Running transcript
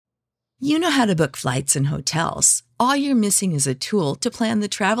You know how to book flights and hotels. All you're missing is a tool to plan the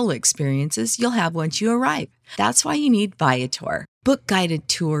travel experiences you'll have once you arrive. That's why you need Viator. Book guided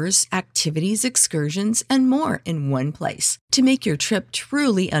tours, activities, excursions, and more in one place to make your trip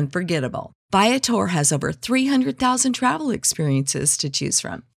truly unforgettable. Viator has over 300,000 travel experiences to choose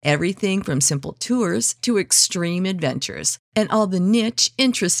from. Everything from simple tours to extreme adventures and all the niche,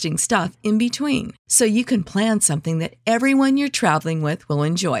 interesting stuff in between. So you can plan something that everyone you're traveling with will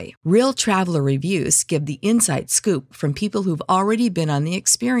enjoy. Real traveler reviews give the inside scoop from people who've already been on the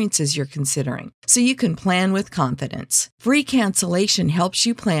experiences you're considering. So you can plan with confidence. Free cancellation helps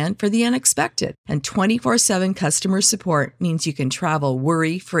you plan for the unexpected. And 24/7 customer support means you can travel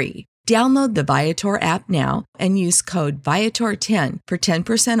worry-free. Download the Viator app now and use code Viator10 for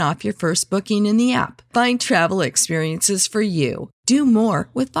 10% off your first booking in the app. Find travel experiences for you. Do more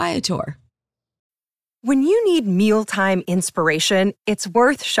with Viator. When you need mealtime inspiration, it's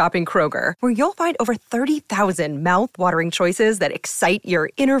worth shopping Kroger, where you'll find over 30,000 mouth-watering choices that excite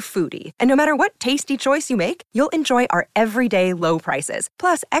your inner foodie. And no matter what tasty choice you make, you'll enjoy our everyday low prices,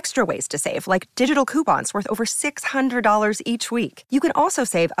 plus extra ways to save, like digital coupons worth over $600 each week. You can also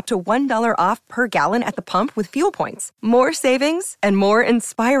save up to $1 off per gallon at the pump with fuel points. More savings and more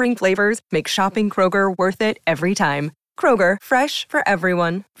inspiring flavors make shopping Kroger worth it every time. Kroger, fresh for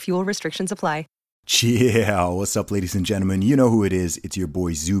everyone. Fuel restrictions apply. Yeah, what's up, ladies and gentlemen? You know who it is. It's your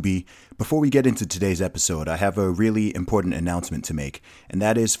boy Zuby. Before we get into today's episode, I have a really important announcement to make, and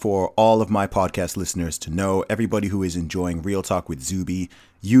that is for all of my podcast listeners to know, everybody who is enjoying Real Talk with Zuby,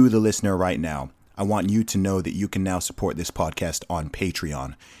 you, the listener right now, I want you to know that you can now support this podcast on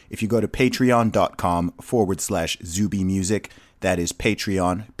Patreon. If you go to patreon.com/Zuby Music, that is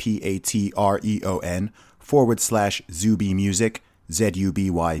Patreon, Patreon/Zuby Music,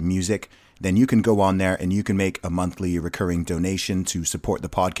 ZUBY Music, then you can go on there and you can make a monthly recurring donation to support the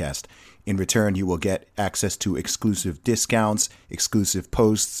podcast. In return, you will get access to exclusive discounts, exclusive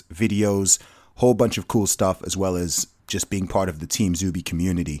posts, videos, whole bunch of cool stuff, as well as just being part of the Team Zuby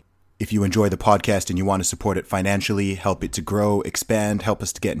community. If you enjoy the podcast and you want to support it financially, help it to grow, expand, help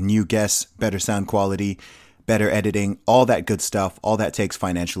us to get new guests, better sound quality, better editing, all that good stuff, all that takes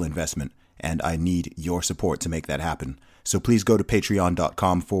financial investment. And I need your support to make that happen. So please go to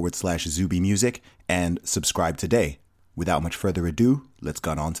patreon.com/Zuby Music and subscribe today. Without much further ado, let's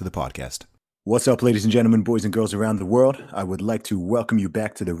get on to the podcast. What's up, ladies and gentlemen, boys and girls around the world? I would like to welcome you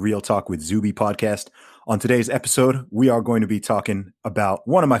back to the Real Talk with Zuby podcast. On today's episode, we are going to be talking about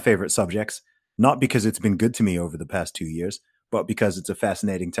one of my favorite subjects, not because it's been good to me over the past 2 years, but because it's a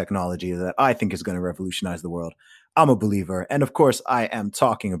fascinating technology that I think is going to revolutionize the world. I'm a believer. And of course, I am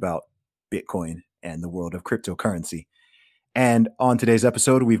talking about Bitcoin and the world of cryptocurrency. And on today's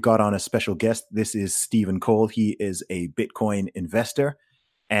episode, we've got on a special guest. This is Stephen Cole. He is a Bitcoin investor,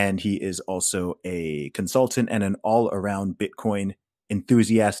 and he is also a consultant and an all-around Bitcoin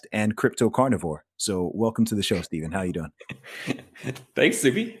enthusiast and crypto carnivore. So welcome to the show, Stephen. How you doing? Thanks,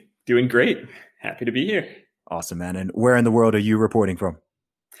 Zuby. Doing great. Happy to be here. Awesome, man. And where in the world are you reporting from?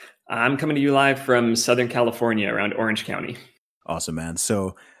 I'm coming to you live from Southern California, around Orange County. Awesome, man.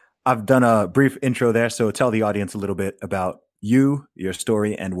 So I've done a brief intro there, so tell the audience a little bit about you, your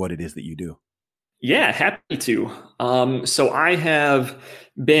story, and what it is that you do. Yeah, happy to. So I have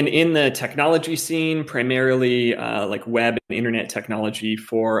been in the technology scene, primarily like web and internet technology,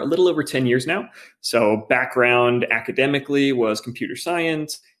 for a little over 10 years now. So background academically was computer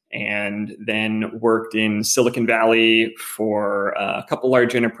science, and then worked in Silicon Valley for a couple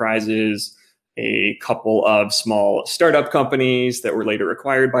large enterprises, a couple of small startup companies that were later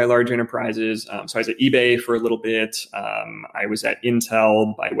acquired by large enterprises. So I was at eBay for a little bit. I was at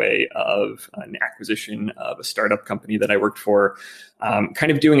Intel by way of an acquisition of a startup company that I worked for,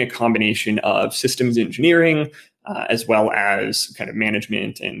 kind of doing a combination of systems engineering, as well as kind of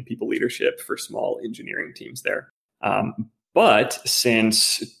management and people leadership for small engineering teams there. But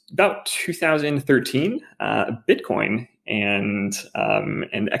since about 2013, Bitcoin and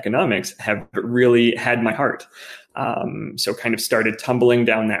economics have really had my heart. So kind of started tumbling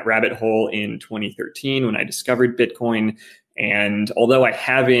down that rabbit hole in 2013 when I discovered Bitcoin. And although I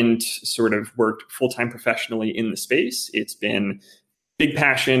haven't sort of worked full-time professionally in the space, it's been big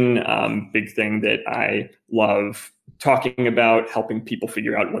passion, big thing that I love talking about, helping people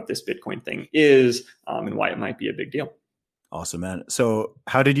figure out what this Bitcoin thing is, and why it might be a big deal. Awesome, man. So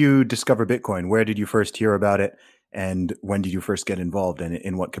how did you discover Bitcoin? Where did you first hear about it? And when did you first get involved, and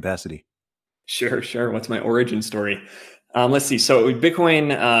in what capacity? Sure. What's my origin story? Let's see. So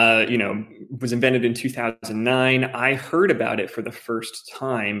Bitcoin, was invented in 2009. I heard about it for the first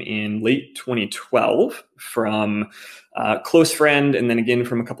time in late 2012 from a close friend, and then again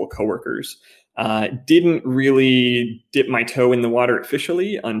from a couple of coworkers. Didn't really dip my toe in the water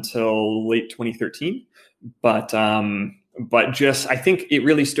officially until late 2013, but just I think it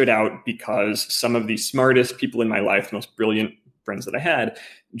really stood out because some of the smartest people in my life, most brilliant friends that I had,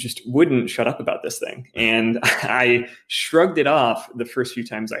 just wouldn't shut up about this thing. And I shrugged it off the first few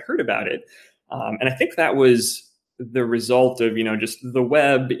times I heard about it. And I think that was the result of, just the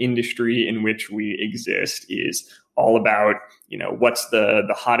web industry in which we exist is all about, what's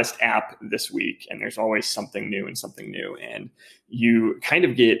the hottest app this week. And there's always something new and something new. And you kind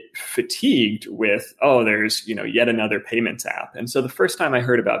of get fatigued with, oh, there's, yet another payments app. And so the first time I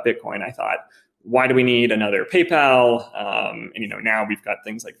heard about Bitcoin, I thought, why do we need another PayPal? And now we've got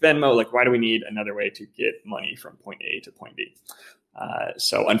things like Venmo. Like, why do we need another way to get money from point A to point B?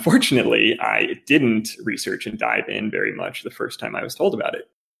 So unfortunately, I didn't research and dive in very much the first time I was told about it.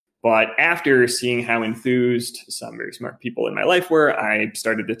 But after seeing how enthused some very smart people in my life were, I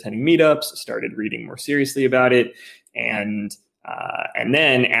started attending meetups, started reading more seriously about it, and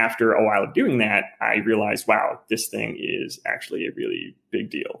then after a while of doing that, I realized, wow, this thing is actually a really big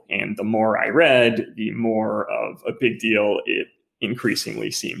deal. And the more I read, the more of a big deal it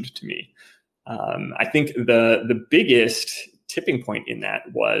increasingly seemed to me. I think the biggest tipping point in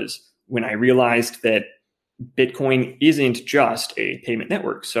that was when I realized that Bitcoin isn't just a payment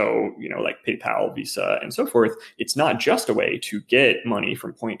network. So, like PayPal, Visa, and so forth, it's not just a way to get money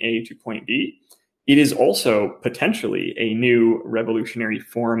from point A to point B. It is also potentially a new revolutionary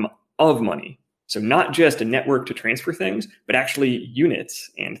form of money. So not just a network to transfer things, but actually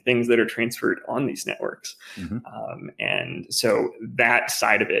units and things that are transferred on these networks. Mm-hmm. And so that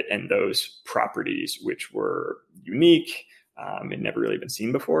side of it and those properties, which were unique and never really been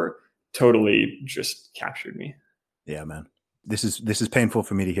seen before, totally just captured me. Yeah, man. This is painful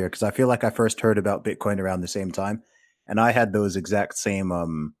for me to hear because I feel like I first heard about Bitcoin around the same time. And I had those exact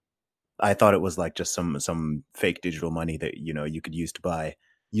same I thought it was like just some fake digital money that, you could use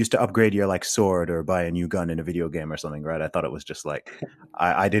to upgrade your like sword or buy a new gun in a video game or something, right? I thought it was just like,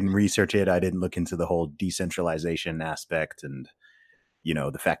 I didn't research it. I didn't look into the whole decentralization aspect and,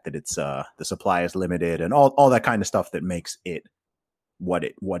 the fact that it's, the supply is limited and all that kind of stuff that makes it what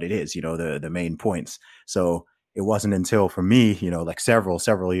it is, the main points. So it wasn't until for me, like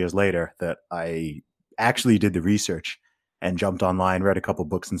several years later that I actually did the research and jumped online, read a couple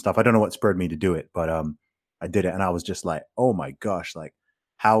books and stuff. I don't know what spurred me to do it, but I did it, and I was just like, oh my gosh, like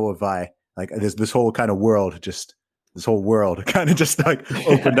how have I like this whole kind of world kind of just like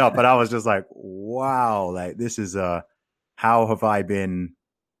opened up, and I was just like, wow, like this is how have I been?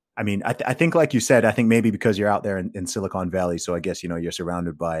 I mean, I think like you said, I think maybe because you're out there in Silicon Valley, so I guess you're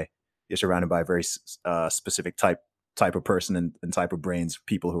surrounded by a very specific type of person and type of brains,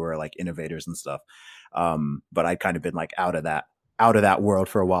 people who are like innovators and stuff. But I'd kind of been like out of that world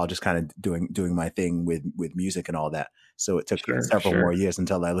for a while, just kind of doing my thing with music and all that. So it took several more years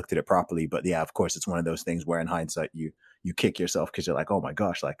until I looked at it properly. But yeah, of course, it's one of those things where in hindsight you kick yourself because you're like, oh my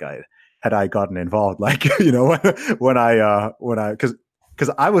gosh, like had I gotten involved, like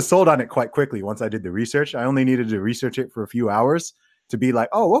because I was sold on it quite quickly once I did the research. I only needed to research it for a few hours to be like,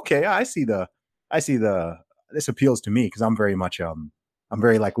 oh, okay, I see this appeals to me because I'm very much I'm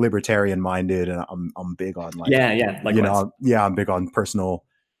very like libertarian minded, and I'm big on like I'm big on personal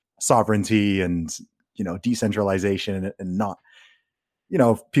sovereignty and decentralization and not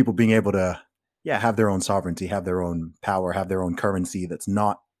people being able to have their own sovereignty, have their own power, have their own currency that's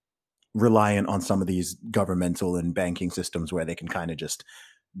not reliant on some of these governmental and banking systems where they can kind of just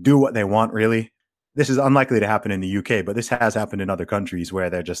do what they want. Really, this is unlikely to happen in the UK, but this has happened in other countries where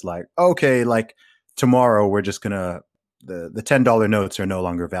they're just like, okay, like tomorrow we're just gonna the $10 notes are no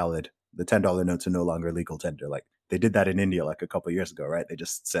longer valid. The $10 notes are no longer legal tender. Like they did that in India like a couple of years ago, right? They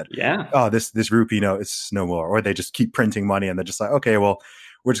just said, oh, this rupee note is no more. Or they just keep printing money and they're just like, okay, well,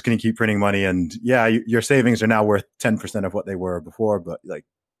 we're just going to keep printing money. And your savings are now worth 10% of what they were before. But like,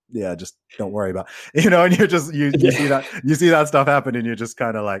 just don't worry about, and you're just, you see that stuff happen and you're just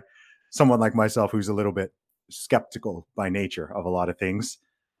kind of like someone like myself who's a little bit skeptical by nature of a lot of things.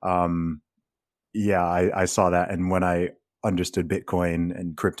 I saw that. And when I understood Bitcoin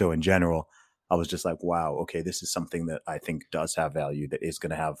and crypto in general, I was just like, wow, okay, this is something that I think does have value, that is going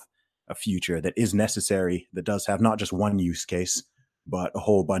to have a future, that is necessary, that does have not just one use case, but a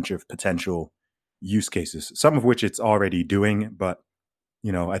whole bunch of potential use cases, some of which it's already doing. But,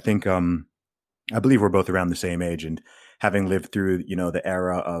 I think, I believe we're both around the same age, and having lived through, the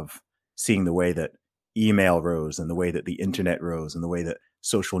era of seeing the way that email rose and the way that the internet rose and the way that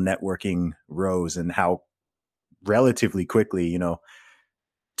social networking rose, and how relatively quickly,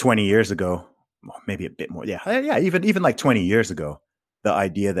 20 years ago, maybe a bit more. Yeah. Even like 20 years ago, the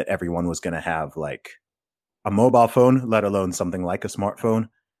idea that everyone was going to have like a mobile phone, let alone something like a smartphone,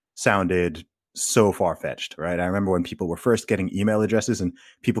 sounded so far-fetched, right? I remember when people were first getting email addresses and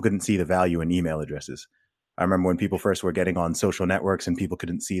people couldn't see the value in email addresses. I remember when people first were getting on social networks and people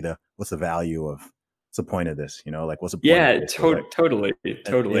couldn't see what's the value of, what's the point of this? Like, what's the point of this?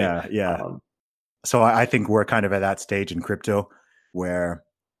 Totally. Yeah. So I think we're kind of at that stage in crypto where,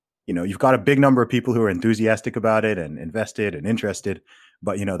 you've got a big number of people who are enthusiastic about it and invested and interested,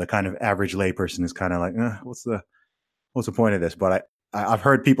 but, the kind of average layperson is kind of like, what's the point of this? But I've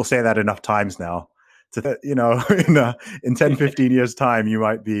heard people say that enough times now to, in 10, 15 years time, you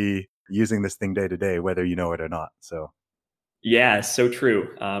might be using this thing day to day, whether you know it or not. So. Yeah, so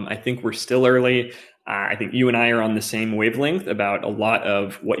true. I think we're still early. I think you and I are on the same wavelength about a lot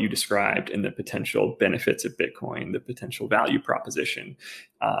of what you described and the potential benefits of Bitcoin, the potential value proposition,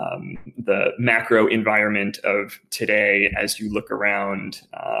 the macro environment of today. As you look around,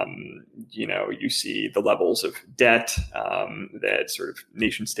 you see the levels of debt that sort of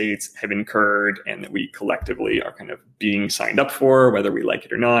nation states have incurred and that we collectively are kind of being signed up for, whether we like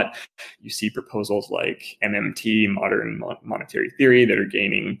it or not. You see proposals like MMT, modern monetary theory, that are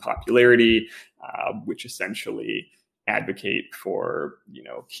gaining popularity, which essentially advocate for,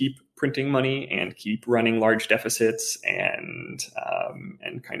 keep printing money and keep running large deficits and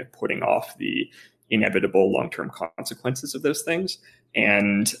kind of putting off the inevitable long-term consequences of those things.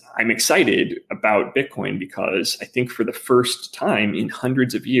 And I'm excited about Bitcoin because I think for the first time in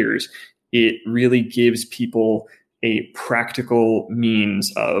hundreds of years, it really gives people a practical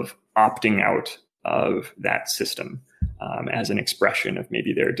means of opting out of that system. As an expression of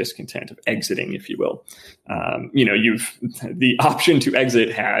maybe their discontent, of exiting, if you will. The option to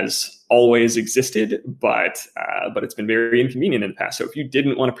exit has always existed, but it's been very inconvenient in the past. So if you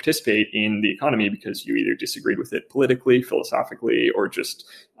didn't want to participate in the economy because you either disagreed with it politically, philosophically, or just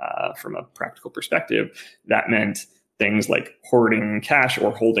from a practical perspective, that meant things like hoarding cash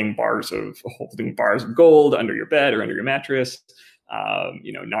or holding bars of gold under your bed or under your mattress.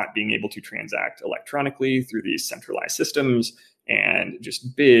 Not being able to transact electronically through these centralized systems, and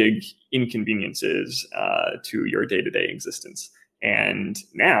just big inconveniences to your day-to-day existence. And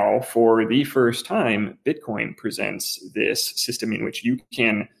now, for the first time, Bitcoin presents this system in which you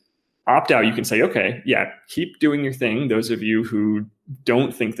can opt out. You can say, okay, yeah, keep doing your thing. Those of you who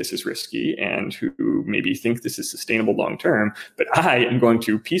don't think this is risky and who maybe think this is sustainable long-term, but I am going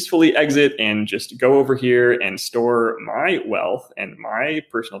to peacefully exit and just go over here and store my wealth and my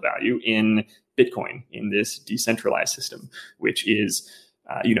personal value in Bitcoin, in this decentralized system, which is,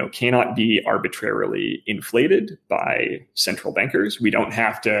 cannot be arbitrarily inflated by central bankers. We don't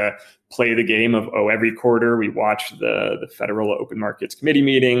have to play the game of, every quarter we watch the Federal Open Markets Committee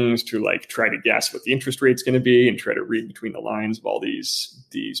meetings to try to guess what the interest rate's going to be and try to read between the lines of all these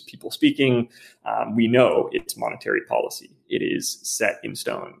people speaking. We know it's monetary policy. It is set in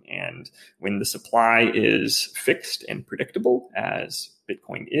stone. And when the supply is fixed and predictable, as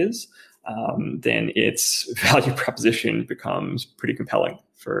Bitcoin is, then its value proposition becomes pretty compelling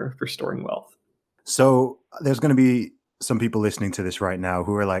for storing wealth. So there's going to be some people listening to this right now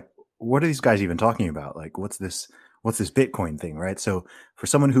who are like, what are these guys even talking about? Like, what's this Bitcoin thing, right? So for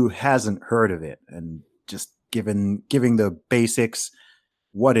someone who hasn't heard of it, and just giving the basics,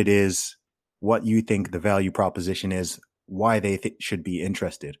 what it is, what you think the value proposition is, why they should be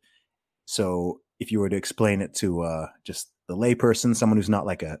interested. So if you were to explain it to just the layperson, someone who's not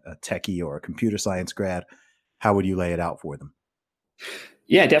like a techie or a computer science grad, how would you lay it out for them?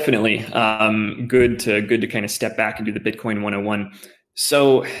 Yeah, definitely. Good to kind of step back and do the Bitcoin 101.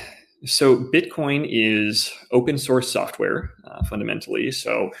 So Bitcoin is open source software, fundamentally.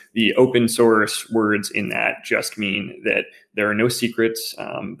 So the open source words in that just mean that there are no secrets.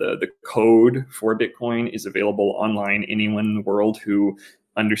 The code for Bitcoin is available online. Anyone in the world who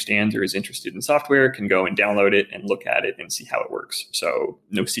understands or is interested in software can go and download it and look at it and see how it works. So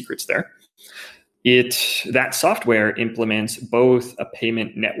no secrets there. That software implements both a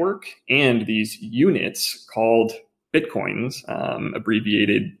payment network and these units called Bitcoins,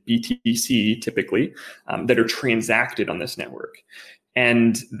 abbreviated BTC typically, that are transacted on this network.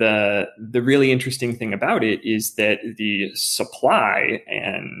 And the really interesting thing about it is that the supply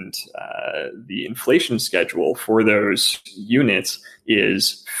and the inflation schedule for those units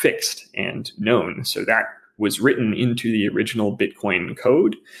is fixed and known. So that was written into the original Bitcoin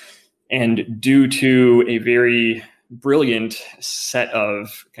code. And due to a very brilliant set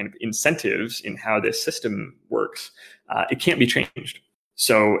of kind of incentives in how this system works, it can't be changed.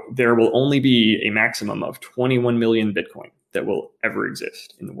 So there will only be a maximum of 21 million Bitcoin that will ever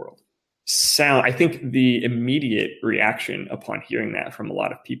exist in the world. I think the immediate reaction upon hearing that from a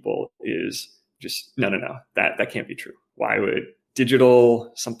lot of people is just, no, that can't be true. Why would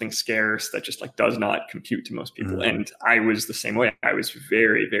digital, something scarce that just like does not compute to most people? And I was the same way. I was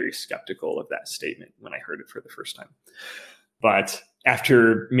very, very skeptical of that statement when I heard it for the first time. But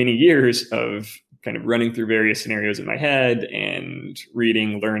after many years of kind of running through various scenarios in my head and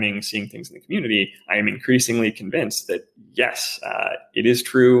reading, learning, seeing things in the community, I am increasingly convinced that yes, it is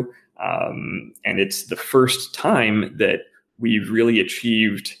true. And it's the first time that we've really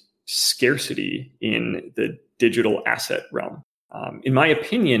achieved scarcity in the digital asset realm. In my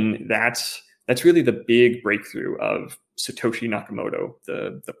opinion, that's really the big breakthrough of Satoshi Nakamoto,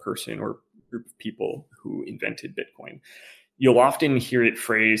 the person or group of people who invented Bitcoin. You'll often hear it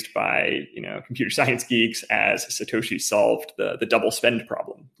phrased by computer science geeks as Satoshi solved the double spend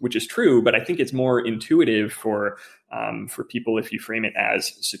problem, which is true, but I think it's more intuitive for people if you frame it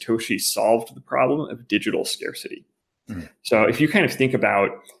as Satoshi solved the problem of digital scarcity. So if you kind of think about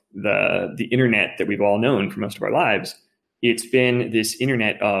the internet that we've all known for most of our lives, it's been this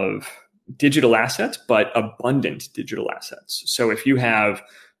internet of digital assets, but abundant digital assets. So if you have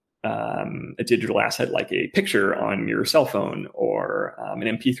a digital asset like a picture on your cell phone or an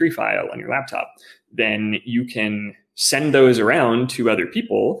MP3 file on your laptop, then you can send those around to other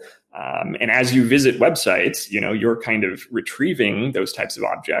people. And as you visit websites, you're kind of retrieving those types of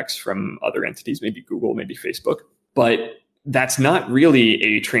objects from other entities, maybe Google, maybe Facebook. But that's not really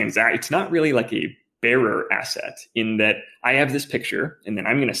it's not really like a bearer asset in that I have this picture and then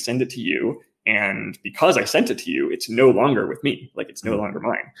I'm going to send it to you. And because I sent it to you, it's no longer with me, like it's no longer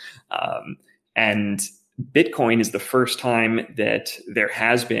mine. And Bitcoin is the first time that there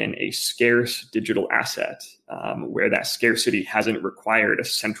has been a scarce digital asset where that scarcity hasn't required a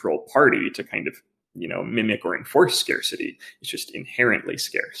central party to kind of, mimic or enforce scarcity. It's just inherently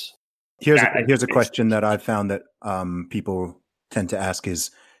scarce. Here's a question that I've found that people tend to ask is,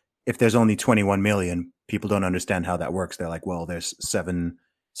 if there's only 21 million, people don't understand how that works. They're like, well, there's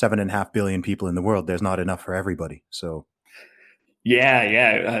 7.5 billion people in the world. There's not enough for everybody. So,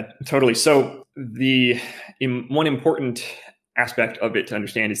 totally. So one important aspect of it to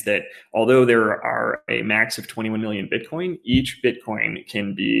understand is that although there are a max of 21 million Bitcoin, each Bitcoin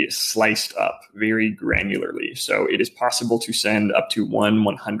can be sliced up very granularly. So it is possible to send up to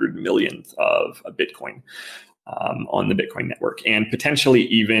 1/100 millionth of a Bitcoin on the Bitcoin network, and potentially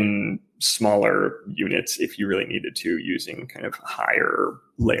even smaller units if you really needed to, using kind of higher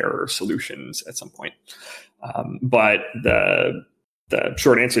layer solutions at some point. But the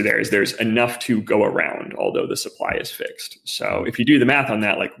short answer there is there's enough to go around, although the supply is fixed. So if you do the math on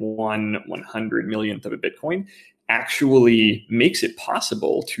that, like 1/100 millionth of a Bitcoin actually makes it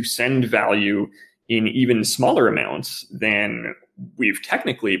possible to send value in even smaller amounts than we've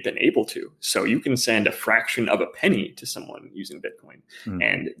technically been able to. So you can send a fraction of a penny to someone using Bitcoin.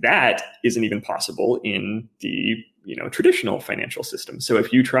 And that isn't even possible in the traditional financial system. So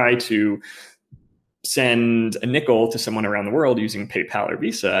if you try to send a nickel to someone around the world using PayPal or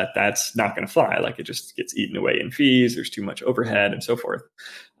Visa, that's not going to fly. Like, it just gets eaten away in fees. There's too much overhead and so forth.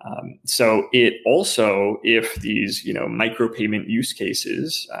 So it also, if these micropayment use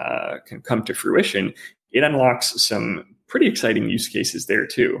cases can come to fruition, it unlocks some pretty exciting use cases there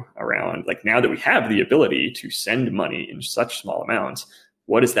too, around like, now that we have the ability to send money in such small amounts,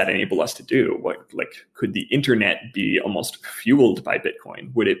 what does that enable us to do? Could the internet be almost fueled by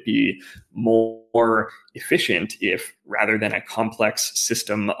Bitcoin? Would it be more efficient if, rather than a complex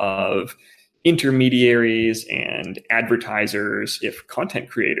system of intermediaries and advertisers, if content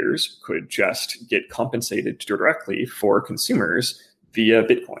creators could just get compensated directly for consumers via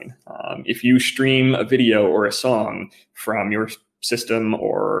Bitcoin? If you stream a video or a song from your system,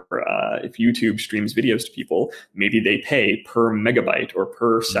 or if YouTube streams videos to people, maybe they pay per megabyte or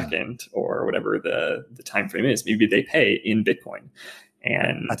per second or whatever the time frame is. Maybe they pay in Bitcoin.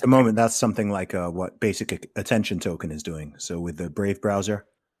 And at the moment, that's something like what Basic Attention Token is doing. So with the Brave browser,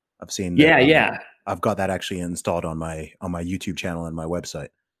 I've seen that, I've got that actually installed on my YouTube channel and my website.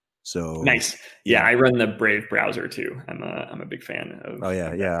 So nice. Yeah, I run the Brave browser too. I'm a big fan of. Oh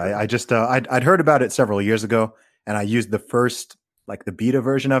yeah. I just I'd heard about it several years ago, and I used the first, like, the beta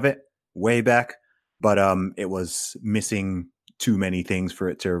version of it way back, but it was missing too many things for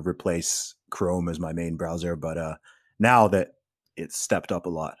it to replace Chrome as my main browser. But now that it's stepped up a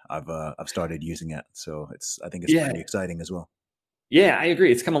lot, I've started using it. So I think it's pretty exciting as well. Yeah, I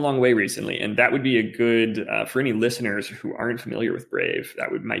agree. It's come a long way recently, and that would be a good for any listeners who aren't familiar with Brave.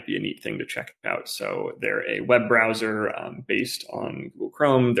 That would might be a neat thing to check out. So they're a web browser based on Google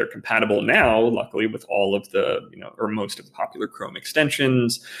Chrome. They're compatible now, luckily, with all of the or most of the popular Chrome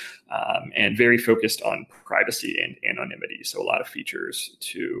extensions, and very focused on privacy and anonymity. So a lot of features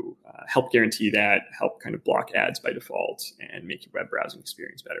to help guarantee that, help kind of block ads by default, and make your web browsing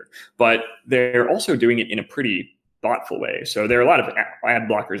experience better. But they're also doing it in a pretty thoughtful way. So there are a lot of ad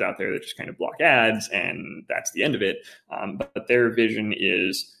blockers out there that just kind of block ads and that's the end of it. But their vision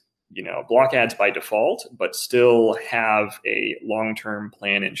is, block ads by default, but still have a long-term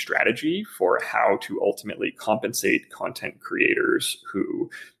plan and strategy for how to ultimately compensate content creators who,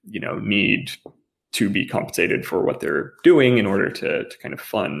 need to be compensated for what they're doing in order to kind of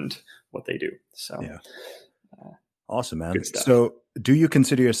fund what they do. So yeah. Awesome, man. So do you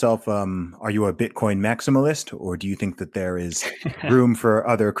consider yourself, are you a Bitcoin maximalist, or do you think that there is room for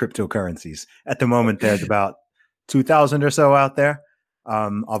other cryptocurrencies? At the moment, there's about 2,000 or so out there.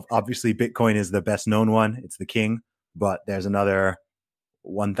 Obviously, Bitcoin is the best known one. It's the king, but there's another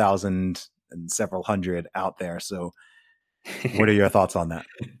 1,000 and several hundred out there. So what are your thoughts on that?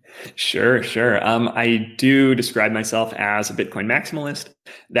 Sure. I do describe myself as a Bitcoin maximalist.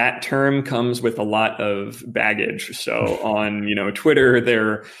 That term comes with a lot of baggage. So on, Twitter,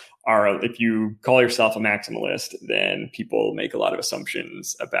 there are, if you call yourself a maximalist, then people make a lot of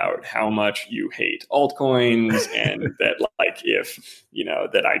assumptions about how much you hate altcoins and that if,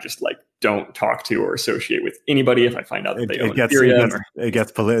 that I just don't talk to or associate with anybody if I find out that they own Ethereum. It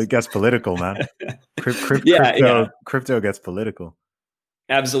gets political, man. Crypto gets political.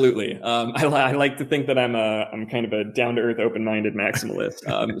 Absolutely. I like to think that I'm kind of a down to earth, open minded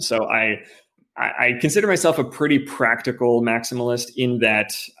maximalist. So I consider myself a pretty practical maximalist in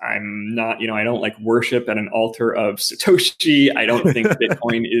that I'm not, I don't worship at an altar of Satoshi. I don't think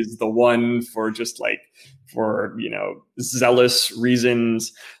Bitcoin is the one for just for zealous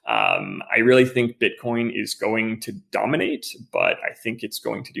reasons. I really think Bitcoin is going to dominate, but I think it's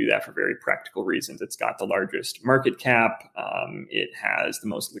going to do that for very practical reasons. It's got the largest market cap. It has the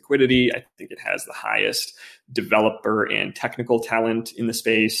most liquidity. I think it has the highest developer and technical talent in the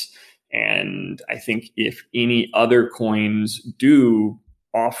space. And I think if any other coins do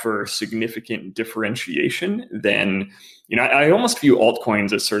offer significant differentiation, then, I almost view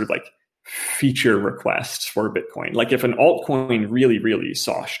altcoins as sort of feature requests for Bitcoin. If an altcoin really, really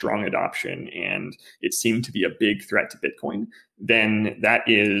saw strong adoption and it seemed to be a big threat to Bitcoin, then that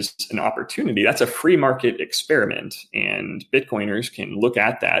is an opportunity. That's a free market experiment. And Bitcoiners can look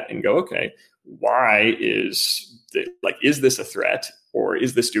at that and go, okay, why is this a threat? Or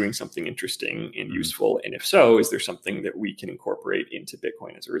is this doing something interesting and useful? And if so, is there something that we can incorporate into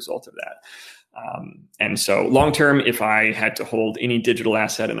Bitcoin as a result of that? And so long term, if I had to hold any digital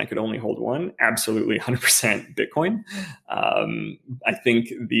asset and I could only hold one, absolutely 100% Bitcoin. I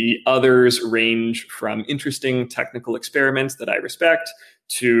think the others range from interesting technical experiments that I respect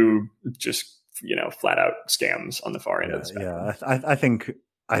to just, flat out scams on the far end of the spectrum. Yeah, I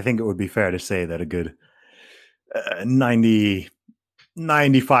think it would be fair to say that a good 95%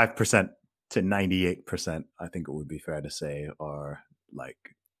 to 98%, I think it would be fair to say, are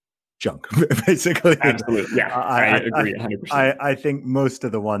junk, basically. Absolutely. Yeah, I agree 100%. I think most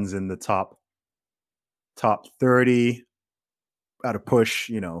of the ones in the top 30 at a push,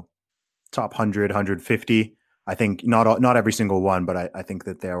 top 100, 150, I think not every single one, but I think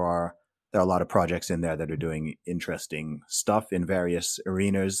that there are a lot of projects in there that are doing interesting stuff in various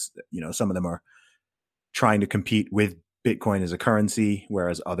arenas. Some of them are trying to compete with Bitcoin as a currency,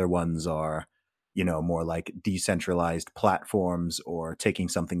 whereas other ones are, more like decentralized platforms or taking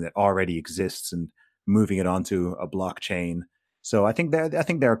something that already exists and moving it onto a blockchain. So I think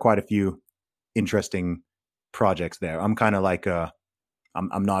there are quite a few interesting projects there. I'm kind of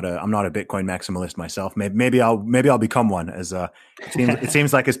I'm not a Bitcoin maximalist myself. Maybe I'll become one. As it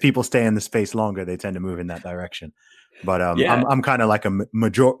seems like as people stay in the space longer, they tend to move in that direction. But I'm kind of like a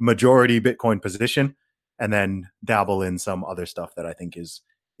majority Bitcoin position, and then dabble in some other stuff that I think is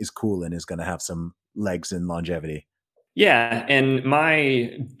cool and is going to have some legs and longevity. Yeah, and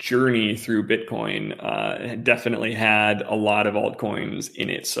my journey through Bitcoin definitely had a lot of altcoins in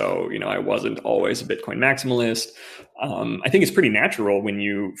it. So, I wasn't always a Bitcoin maximalist. I think it's pretty natural when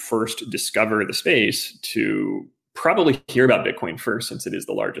you first discover the space to probably hear about Bitcoin first, since it is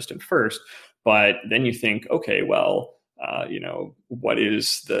the largest and first. But then you think, okay, well, what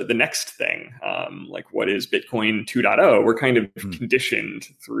is the next thing? What is Bitcoin 2.0? We're kind of conditioned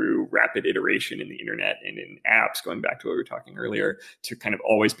through rapid iteration in the internet and in apps, going back to what we were talking earlier, to kind of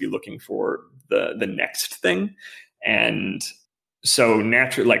always be looking for the next thing. And So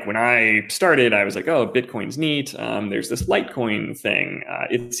naturally, like when I started, I was like, oh, Bitcoin's neat. There's this Litecoin thing.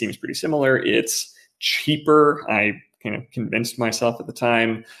 It seems pretty similar. It's cheaper. I kind of convinced myself at the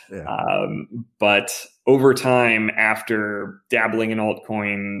time. Yeah. But over time, after dabbling in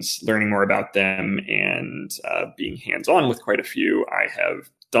altcoins, learning more about them, and being hands-on with quite a few, I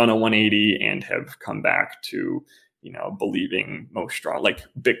have done a 180 and have come back to, believing most strong, like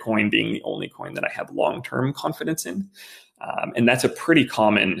Bitcoin being the only coin that I have long-term confidence in. And that's a pretty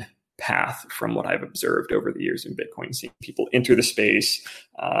common path from what I've observed over the years in Bitcoin, seeing people enter the space,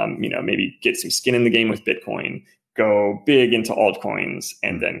 maybe get some skin in the game with Bitcoin, go big into altcoins,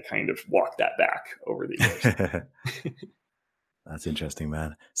 and then kind of walk that back over the years. That's interesting,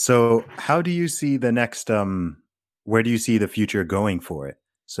 man. So how do you see the next, where do you see the future going for it?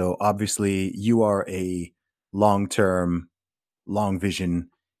 So obviously you are a long-term, long vision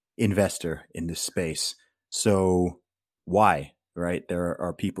investor in this space. So why, right? There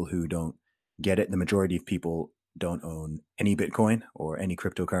are people who don't get it. The majority of people don't own any Bitcoin or any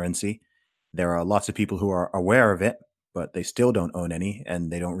cryptocurrency. There are lots of people who are aware of it, but they still don't own any, and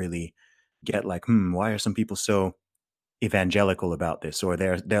they don't really get like, why are some people so evangelical about this? Or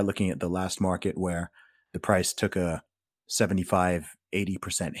they're looking at the last market where the price took a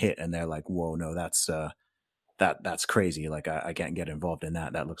 75-80% hit, and they're like, whoa, no, that's crazy. Like I can't get involved in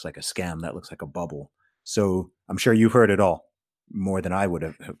that. That looks like a scam. That looks like a bubble. So I'm sure you've heard it all more than I would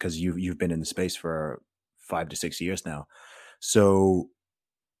have, because you've been in the space for 5 to 6 years now. So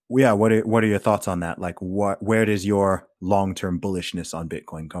yeah, what are your thoughts on that? Like where does your long-term bullishness on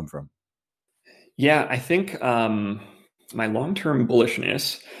Bitcoin come from? Yeah, I think my long-term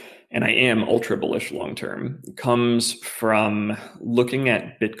bullishness, and I am ultra bullish long-term, comes from looking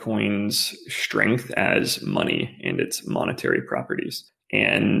at Bitcoin's strength as money and its monetary properties.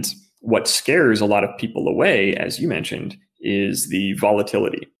 And what scares a lot of people away, as you mentioned, is the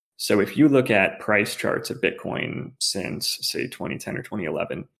volatility. So if you look at price charts of Bitcoin since, say, 2010 or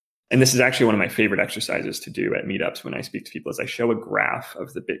 2011, and this is actually one of my favorite exercises to do at meetups when I speak to people, is I show a graph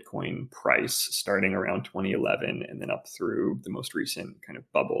of the Bitcoin price starting around 2011 and then up through the most recent kind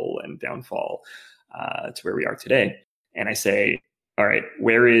of bubble and downfall to where we are today. And I say, all right,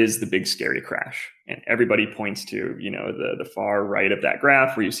 where is the big scary crash? And everybody points to, the far right of that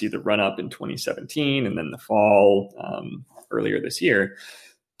graph where you see the run up in 2017 and then the fall earlier this year.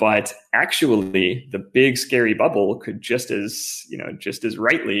 But actually, the big scary bubble could just as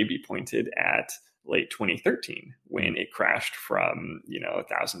rightly be pointed at late 2013 when it crashed from,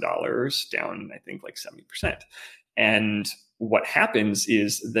 $1,000 down, I think, like 70%. And what happens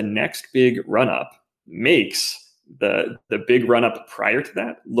is the next big run up makes the big run up prior to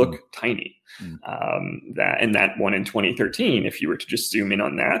that look tiny. That one in 2013, if you were to just zoom in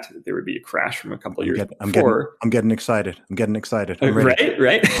on that, there would be a crash from a couple of years before. I'm getting excited. I'm ready.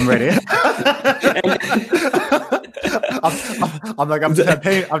 Right. I'm ready.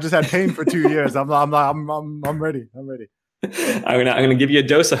 I've just had pain for 2 years. I'm ready. I'm gonna give you a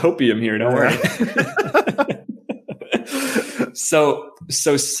dose of hopium here. Don't worry. So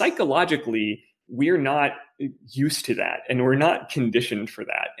psychologically, we're not used to that, and we're not conditioned for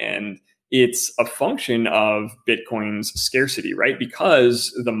that. And it's a function of Bitcoin's scarcity, right?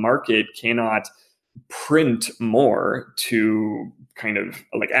 Because the market cannot print more to kind of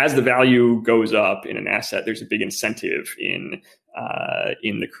like, as the value goes up in an asset, there's a big incentive in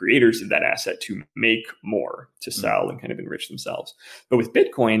the creators of that asset to make more, to sell and kind of enrich themselves. But with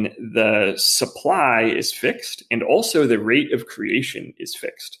Bitcoin, the supply is fixed, and also the rate of creation is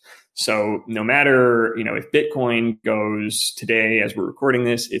fixed. So no matter, if Bitcoin goes today, as we're recording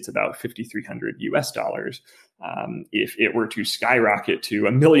this, it's about $5,300 US. If it were to skyrocket to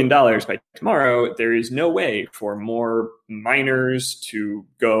 $1 million by tomorrow, there is no way for more miners to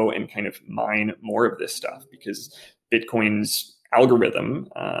go and kind of mine more of this stuff, because Bitcoin's algorithm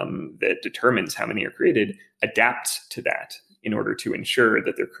that determines how many are created adapts to that in order to ensure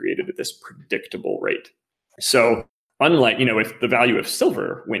that they're created at this predictable rate. So unlike, if the value of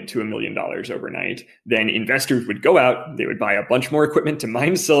silver went to $1 million overnight, then investors would go out, they would buy a bunch more equipment to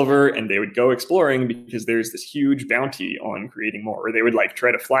mine silver, and they would go exploring because there's this huge bounty on creating more. Or they would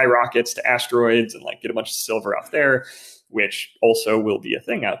try to fly rockets to asteroids and get a bunch of silver off there, which also will be a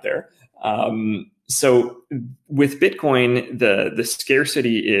thing out there. So with Bitcoin, the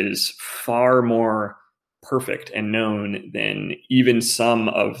scarcity is far more perfect and known than even some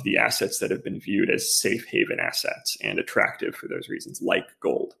of the assets that have been viewed as safe haven assets and attractive for those reasons, like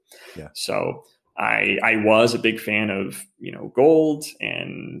gold. Yeah. So I was a big fan of, gold,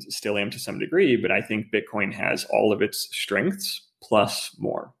 and still am to some degree, but I think Bitcoin has all of its strengths plus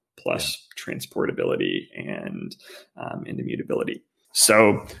more. plus transportability and immutability.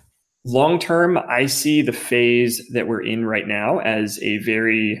 So long term, I see the phase that we're in right now as a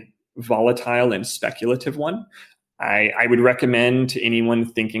very volatile and speculative one. I would recommend to anyone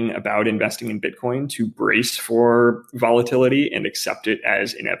thinking about investing in Bitcoin to brace for volatility and accept it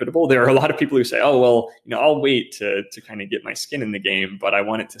as inevitable. There are a lot of people who say, oh, well, I'll wait to kind of get my skin in the game, but I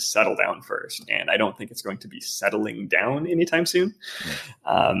want it to settle down first. And I don't think it's going to be settling down anytime soon.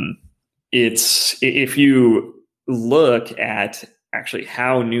 If you look at actually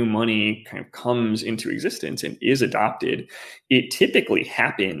how new money kind of comes into existence and is adopted, it typically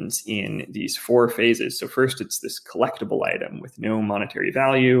happens in these 4 phases. So first, it's this collectible item with no monetary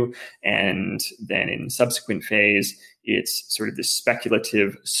value. And then in subsequent phase, it's sort of this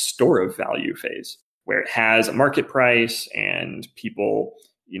speculative store of value phase where it has a market price and people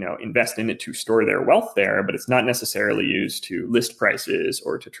invest in it to store their wealth there, but it's not necessarily used to list prices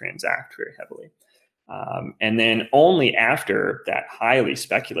or to transact very heavily. And then only after that highly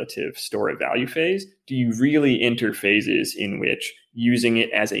speculative store of value phase do you really enter phases in which using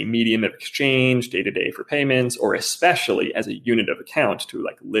it as a medium of exchange day to day for payments, or especially as a unit of account to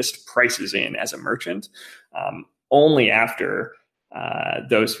like list prices in as a merchant. Only after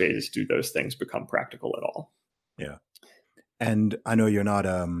those phases do those things become practical at all. Yeah. And I know you're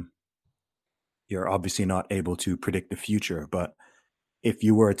obviously not able to predict the future, but if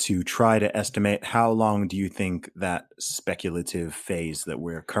you were to try to estimate, how long do you think that speculative phase that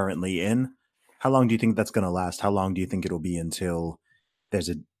we're currently in, how long do you think that's going to last? How long do you think it'll be until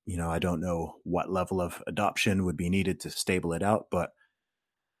there's I don't know what level of adoption would be needed to stable it out, but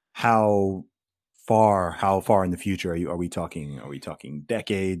how far in the future are we talking? Are we talking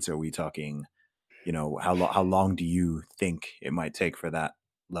decades? Are we talking, how long do you think it might take for that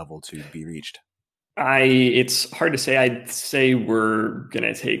level to be reached? It's hard to say. I'd say we're going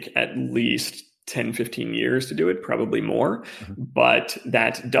to take at least 10, 15 years to do it, probably more. Mm-hmm. But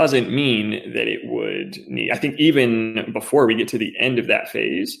that doesn't mean that it would need, I think even before we get to the end of that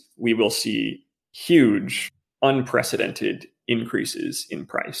phase, we will see huge, unprecedented increases in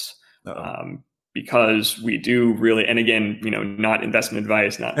price. Because we do really, and again, not investment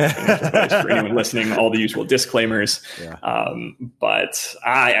advice, not financial advice for anyone listening, all the usual disclaimers. Yeah. But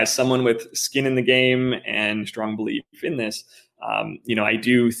I, as someone with skin in the game and strong belief in this, I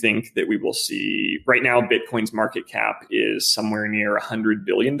do think that we will see, right now, Bitcoin's market cap is somewhere near $100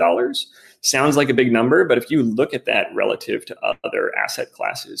 billion. Sounds like a big number, but if you look at that relative to other asset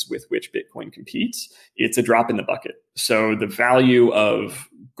classes with which Bitcoin competes, it's a drop in the bucket. So the value of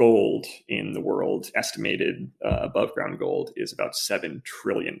gold in the world, estimated above ground gold, is about $7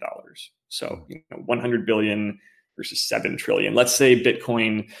 trillion. So 100 billion versus 7 trillion. Let's say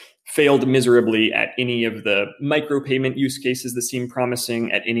Bitcoin failed miserably at any of the micropayment use cases that seem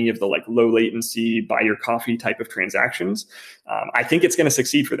promising, at any of the like low latency buy your coffee type of transactions. I think it's going to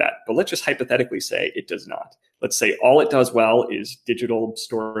succeed for that, but let's just hypothetically say it does not. Let's say all it does well is digital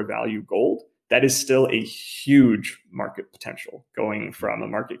store of value gold. That is still a huge market potential, going from a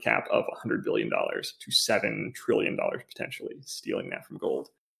market cap of $100 billion to $7 trillion potentially, stealing that from gold.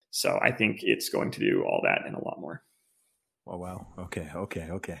 So I think it's going to do all that and a lot more. Oh, wow. Okay. I'm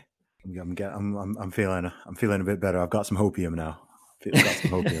feeling a bit better. I've got some hopium now.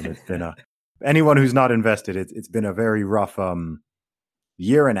 It's been anyone who's not invested, it's been a very rough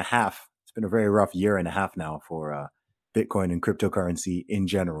year and a half. It's been a very rough year and a half now for Bitcoin and cryptocurrency in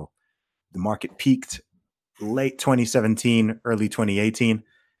general. The market peaked late 2017, early 2018,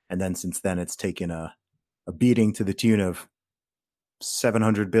 and then since then it's taken a beating to the tune of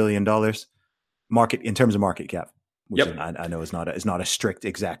 $700 billion market in terms of market cap. Which I know is not a strict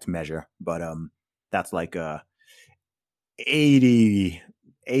exact measure, but that's like a 80%,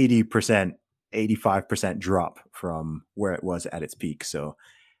 85% drop from where it was at its peak. So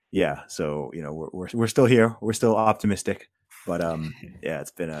yeah, we're still here, we're still optimistic, but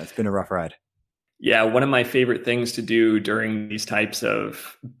it's been a rough ride. Yeah, one of my favorite things to do during these types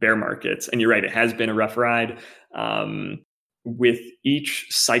of bear markets, and you're right, it has been a rough ride. With each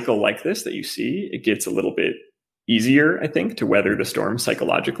cycle like this that you see, it gets a little bit easier, I think, to weather the storm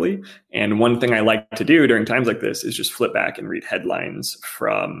psychologically. And one thing I like to do during times like this is just flip back and read headlines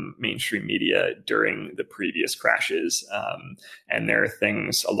from mainstream media during the previous crashes. And there are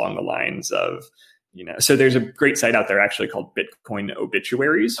things along the lines of, so there's a great site out there actually called Bitcoin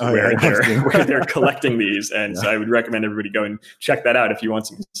Obituaries, where they're collecting these. And so I would recommend everybody go and check that out if you want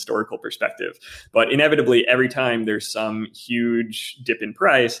some historical perspective. But inevitably, every time there's some huge dip in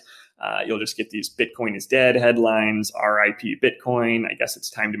price, You'll just get these "Bitcoin is dead" headlines, "RIP Bitcoin. I guess it's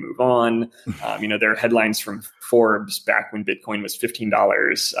time to move on." There are headlines from Forbes back when Bitcoin was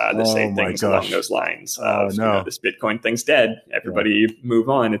 $15 that say things along those lines. This Bitcoin thing's dead. Everybody move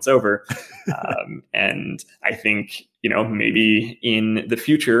on. It's over. And I think, maybe in the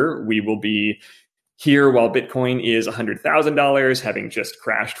future, we will be here while Bitcoin is $100,000, having just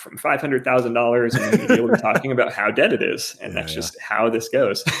crashed from $500,000, and we'll be talking about how dead it is, and that's just how this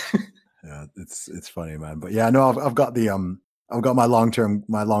goes. Yeah, it's funny, man. But yeah, no, I've got my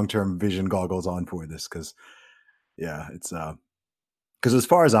long-term vision goggles on for this because it's because as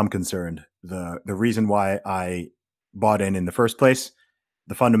far as I'm concerned, the reason why I bought in the first place,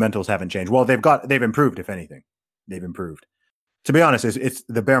 the fundamentals haven't changed. Well, they've improved. If anything, they've improved. To be honest, it's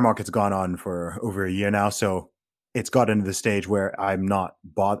the bear market's gone on for over a year now, so it's gotten to the stage where I'm not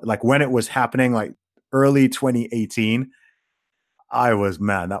bothered. Like when it was happening, like early 2018, that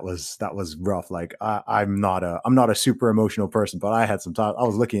was rough. Like I'm not a super emotional person, but I had some time. I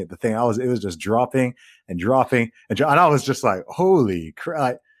was looking at the thing. It was just dropping and dropping and I was just like, holy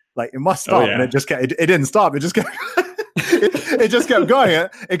crap! Like it must stop, and it didn't stop. It just kept it just kept going.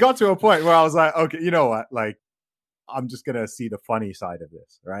 It got to a point where I was like, okay, you know what, like. I'm just going to see the funny side of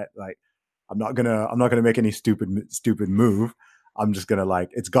this, right? Like, I'm not going to make any stupid move. I'm just going to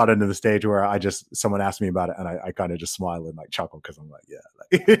it's gotten to the stage where someone asked me about it and I kind of just smile and chuckle because I'm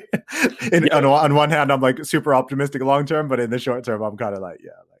like, on one hand, I'm like super optimistic long-term, but in the short term, I'm kind of like,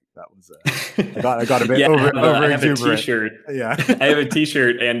 that was, I got a bit over I have exuberant. A t-shirt. Yeah. I have a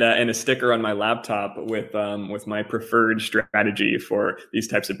t-shirt and a sticker on my laptop with my preferred strategy for these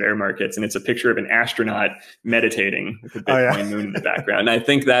types of bear markets. And it's a picture of an astronaut meditating with the Bitcoin moon in the background. And I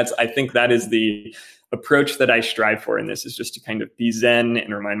think that is the approach that I strive for in this, is just to kind of be zen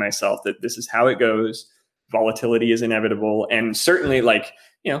and remind myself that this is how it goes. Volatility is inevitable. And certainly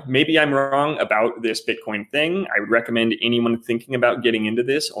maybe I'm wrong about this Bitcoin thing. I would recommend anyone thinking about getting into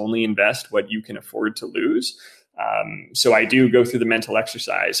this only invest what you can afford to lose. So I do go through the mental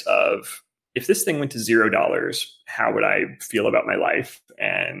exercise of, if this thing went to $0, how would I feel about my life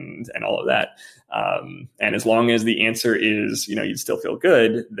and all of that? And as long as the answer is, you'd still feel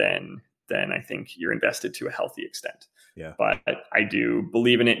good, then I think you're invested to a healthy extent. Yeah. But I do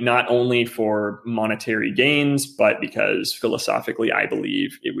believe in it, not only for monetary gains, but because philosophically, I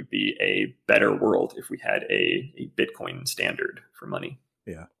believe it would be a better world if we had a Bitcoin standard for money.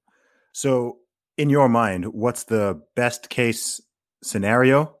 Yeah. So in your mind, what's the best case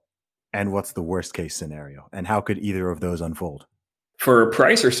scenario and what's the worst case scenario? And how could either of those unfold? For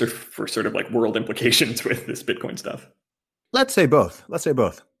price or for sort of like world implications with this Bitcoin stuff? Let's say both.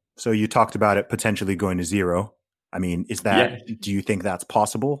 So you talked about it potentially going to zero. I mean, do you think that's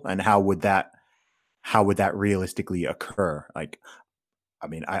possible? And how would that realistically occur? Like, I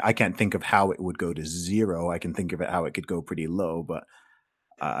mean, I can't think of how it would go to zero. I can think of it how it could go pretty low, but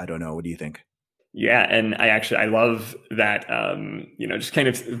I don't know. What do you think? Yeah. And I love that, just kind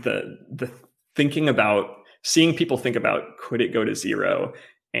of the thinking about seeing people think about, could it go to zero?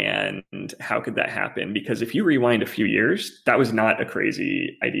 And how could that happen? Because if you rewind a few years, that was not a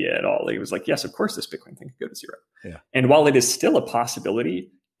crazy idea at all. It was like, yes, of course, this Bitcoin thing could go to zero. Yeah. And while it is still a possibility,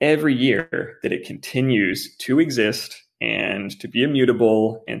 every year that it continues to exist and to be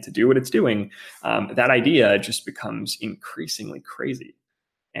immutable and to do what it's doing, that idea just becomes increasingly crazy.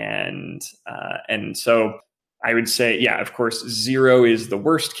 And so I would say, yeah, of course, zero is the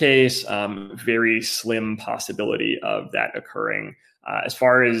worst case, very slim possibility of that occurring. As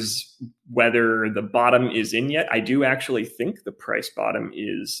far as whether the bottom is in yet, I do actually think the price bottom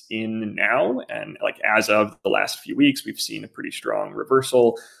is in now. And as of the last few weeks, we've seen a pretty strong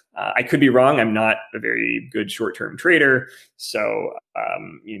reversal. I could be wrong. I'm not a very good short-term trader. So,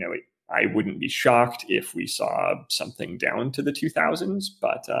 I wouldn't be shocked if we saw something down to the 2000s.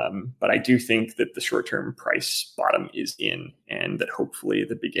 But I do think that the short-term price bottom is in, and that hopefully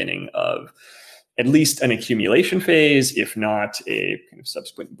the beginning of at least an accumulation phase, if not a kind of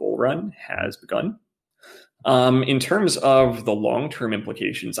subsequent bull run, has begun. In terms of the long-term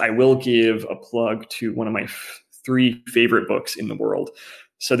implications, I will give a plug to one of my three favorite books in the world.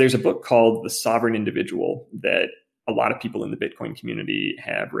 So there's a book called The Sovereign Individual that a lot of people in the Bitcoin community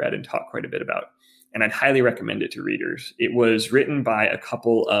have read and talked quite a bit about. And I'd highly recommend it to readers. It was written by a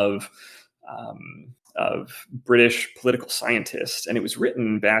couple of British political scientists, and it was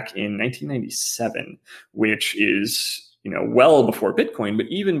written back in 1997, which is, well before Bitcoin, but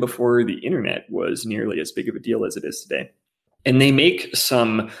even before the internet was nearly as big of a deal as it is today. And they make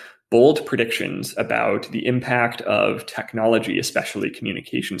some bold predictions about the impact of technology, especially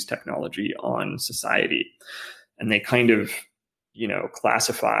communications technology, on society. And they kind of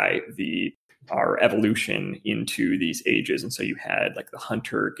classify our evolution into these ages. And so you had like the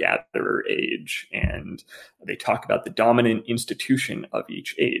hunter-gatherer age, and they talk about the dominant institution of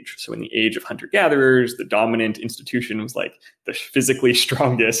each age. So in the age of hunter-gatherers, the dominant institution was like the physically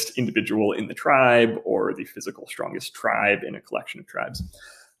strongest individual in the tribe, or the physical strongest tribe in a collection of tribes.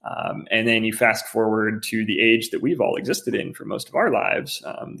 And then you fast forward to the age that we've all existed in for most of our lives,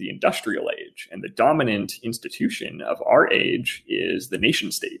 the industrial age. And the dominant institution of our age is the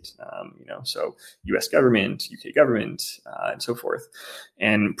nation state, so US government, UK government, and so forth.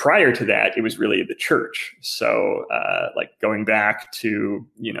 And prior to that, it was really the church. So like going back to,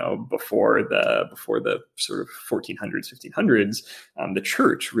 before the sort of 1400s, 1500s, the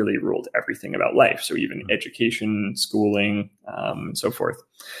church really ruled everything about life. So even education, schooling, and so forth.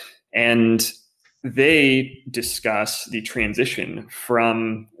 And they discuss the transition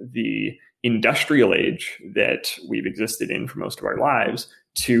from the industrial age that we've existed in for most of our lives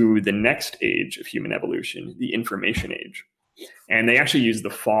to the next age of human evolution, the information age. And they actually use the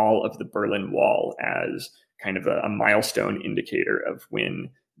fall of the Berlin Wall as kind of a milestone indicator of when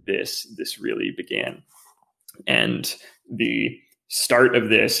this really began. And the start of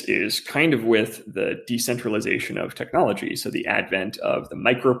this is kind of with the decentralization of technology. So the advent of the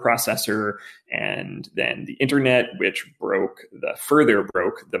microprocessor and then the internet, which further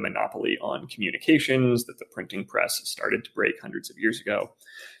broke the monopoly on communications that the printing press started to break hundreds of years ago.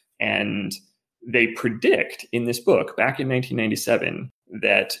 And they predict in this book back in 1997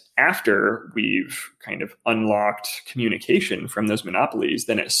 that after we've kind of unlocked communication from those monopolies,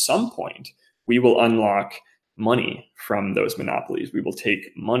 then at some point we will unlock money from those monopolies. We will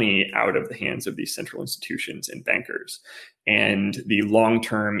take money out of the hands of these central institutions and bankers. And the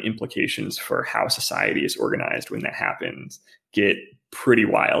long-term implications for how society is organized when that happens get pretty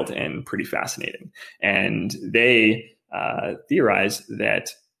wild and pretty fascinating. And they theorize that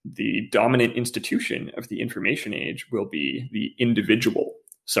the dominant institution of the information age will be the individual.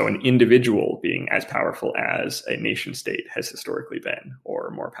 So an individual being as powerful as a nation state has historically been, or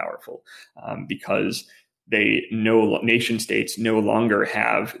more powerful, because nation states no longer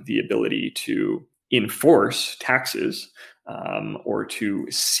have the ability to enforce taxes or to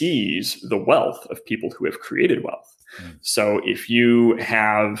seize the wealth of people who have created wealth. So if you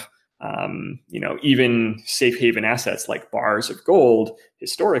have even safe haven assets like bars of gold,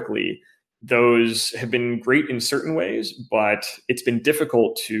 historically, those have been great in certain ways, but it's been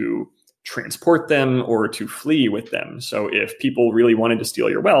difficult to transport them or to flee with them. So if people really wanted to steal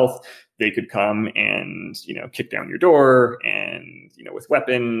your wealth, they could come and, kick down your door and, with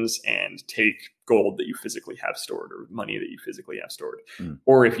weapons and take gold that you physically have stored or money that you physically have stored.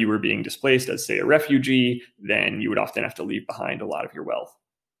 Or if you were being displaced as, say, a refugee, then you would often have to leave behind a lot of your wealth.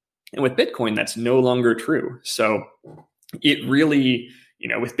 And with Bitcoin, that's no longer true. So it really,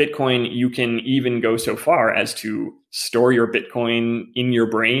 with Bitcoin, you can even go so far as to store your Bitcoin in your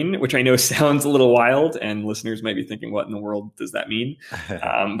brain, which I know sounds a little wild, and listeners might be thinking, what in the world does that mean?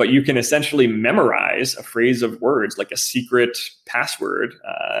 But you can essentially memorize a phrase of words, like a secret password,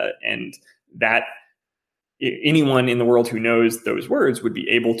 and that anyone in the world who knows those words would be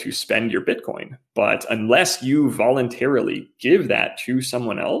able to spend your Bitcoin. But unless you voluntarily give that to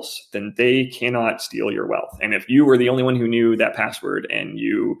someone else, then they cannot steal your wealth. And if you were the only one who knew that password and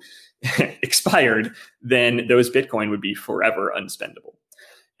you expired, then those Bitcoin would be forever unspendable.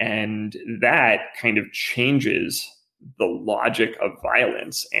 And that kind of changes the logic of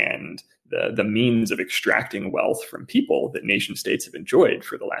violence and the means of extracting wealth from people that nation states have enjoyed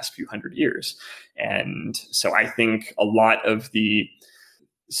for the last few hundred years. And so I think a lot of the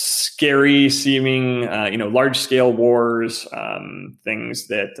scary seeming, large scale wars, things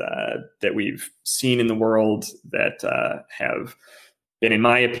that we've seen in the world that have been, in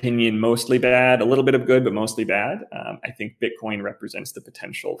my opinion, mostly bad, a little bit of good, but mostly bad. I think Bitcoin represents the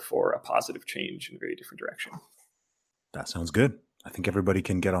potential for a positive change in a very different direction. That sounds good. I think everybody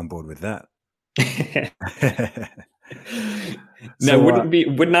can get on board with that. No,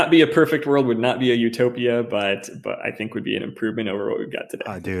 would not be a perfect world, would not be a utopia, but I think would be an improvement over what we've got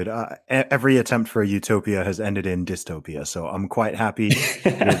today. Dude, every attempt for a utopia has ended in dystopia, so I'm quite happy.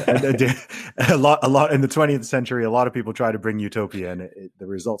 A lot in the 20th century, a lot of people try to bring utopia, and the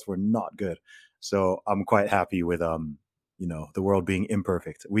results were not good. So I'm quite happy with the world being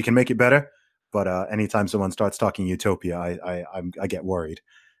imperfect. We can make it better, but anytime someone starts talking utopia, I get worried.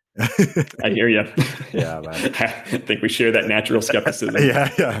 I hear you. Yeah, man. I think we share that natural skepticism.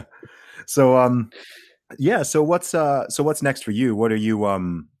 Yeah. So, So what's next for you? What are you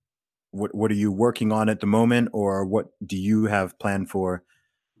what are you working on at the moment, or what do you have planned for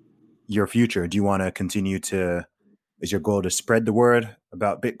your future? Do you want to continue to Is your goal to spread the word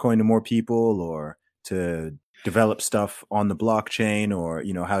about Bitcoin to more people, or to develop stuff on the blockchain, or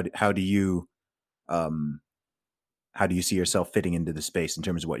how do you see yourself fitting into the space in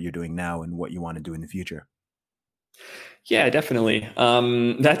terms of what you're doing now and what you want to do in the future? Yeah, definitely.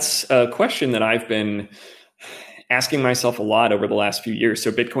 That's a question that I've been asking myself a lot over the last few years.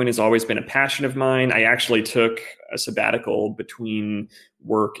 So Bitcoin has always been a passion of mine. I actually took a sabbatical between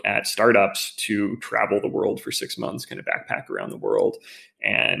work at startups to travel the world for 6 months, kind of backpack around the world.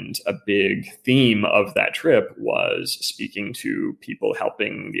 And a big theme of that trip was speaking to people,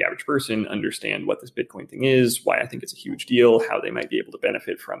 helping the average person understand what this Bitcoin thing is, why I think it's a huge deal, how they might be able to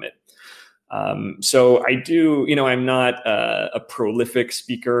benefit from it. So I do, I'm not a prolific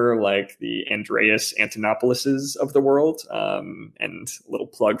speaker like the Andreas Antonopoulos of the world. And a little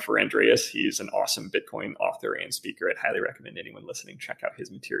plug for Andreas. He's an awesome Bitcoin author and speaker. I'd highly recommend anyone listening check out his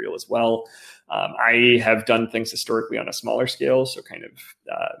material as well. I have done things historically on a smaller scale. So kind of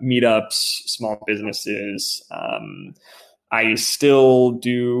meetups, small businesses. I still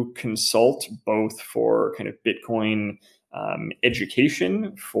do consult both for kind of Bitcoin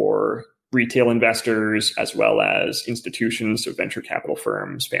education for retail investors, as well as institutions, so venture capital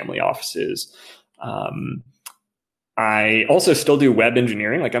firms, family offices. I also still do web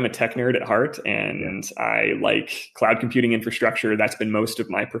engineering. Like, I'm a tech nerd at heart, and I like cloud computing infrastructure. That's been most of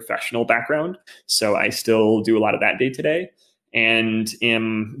my professional background. So I still do a lot of that day to day, and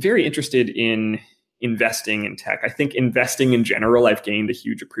am very interested in investing in tech. I think investing in general, I've gained a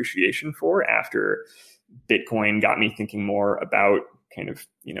huge appreciation for after Bitcoin got me thinking more about kind of,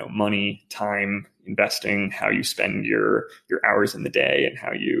 money, time, investing, how you spend your hours in the day, and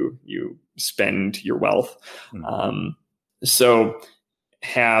how you spend your wealth. Mm-hmm. So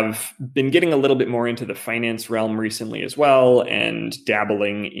have been getting a little bit more into the finance realm recently as well, and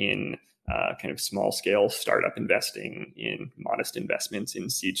dabbling in kind of small scale startup investing, in modest investments in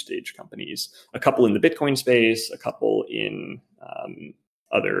seed stage companies, a couple in the Bitcoin space, a couple in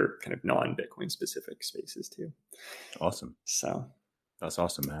other kind of non-Bitcoin specific spaces too. Awesome. So that's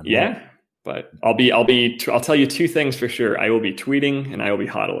awesome, man. Yeah, but I'll tell you two things for sure. I will be tweeting and I will be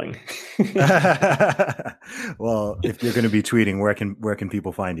hodling. Well, if you're going to be tweeting, where can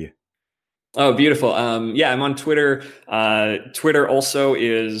people find you? Oh, beautiful. I'm on Twitter. Twitter also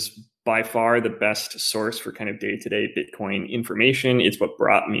is by far the best source for kind of day-to-day Bitcoin information. It's what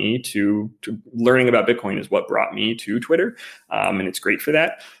brought me to learning about Bitcoin, is what brought me to Twitter. And it's great for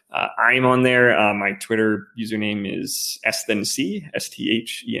that. I'm on there. My Twitter username is sthenc,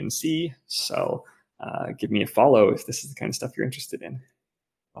 STHENC. So give me a follow if this is the kind of stuff you're interested in.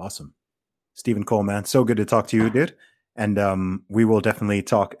 Awesome. Stephen Cole, man. So good to talk to you, dude. And we will definitely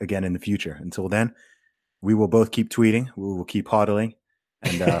talk again in the future. Until then, we will both keep tweeting. We will keep hodling.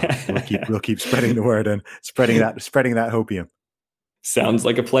 And we'll keep spreading the word and spreading that hopium. Sounds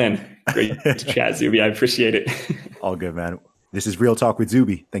like a plan. Great to chat, Zuby. I appreciate it. All good, man. This is Real Talk with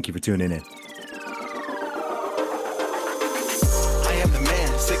Zuby. Thank you for tuning in. I am the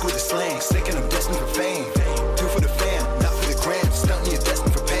man, sick with the slang, sick and I'm destined for fame. Do for the fam, not for the gram. Stunting, you're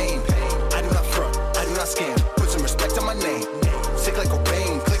destined for pain. I do not front, I do not scam. Put some respect on my name. Sick like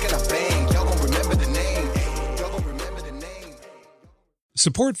Cobain, click and I bang. Y'all gon' remember the name. Y'all gon' remember the name.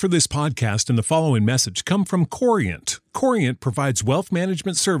 Support for this podcast and the following message come from Corient. Corient provides wealth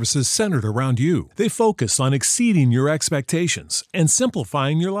management services centered around you. They focus on exceeding your expectations and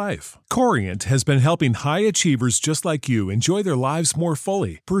simplifying your life. Corient has been helping high achievers just like you enjoy their lives more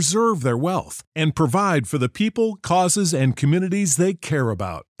fully, preserve their wealth, and provide for the people, causes, and communities they care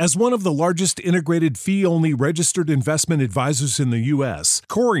about. As one of the largest integrated fee-only registered investment advisors in the U.S.,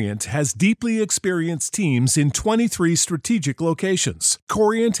 Corient has deeply experienced teams in 23 strategic locations.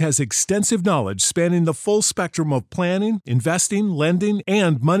 Corient has extensive knowledge spanning the full spectrum of planning, investing, lending,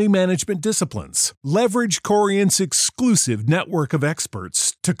 and money management disciplines. Leverage Corient's exclusive network of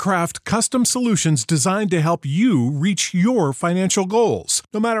experts to craft custom solutions designed to help you reach your financial goals,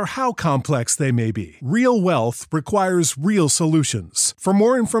 no matter how complex they may be. Real wealth requires real solutions. For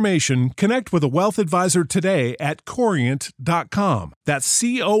more information, connect with a wealth advisor today at Corient.com. That's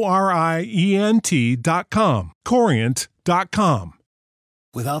Corient.com. Corient.com.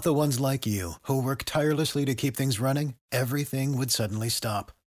 Without the ones like you, who work tirelessly to keep things running, everything would suddenly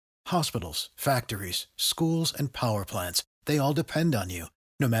stop. Hospitals, factories, schools, and power plants, they all depend on you.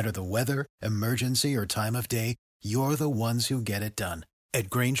 No matter the weather, emergency, or time of day, you're the ones who get it done. At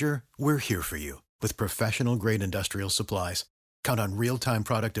Grainger, we're here for you with professional-grade industrial supplies. Count on real-time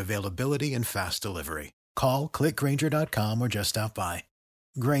product availability and fast delivery. Call, click Grainger.com, or just stop by.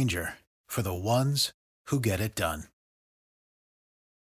 Grainger, for the ones who get it done.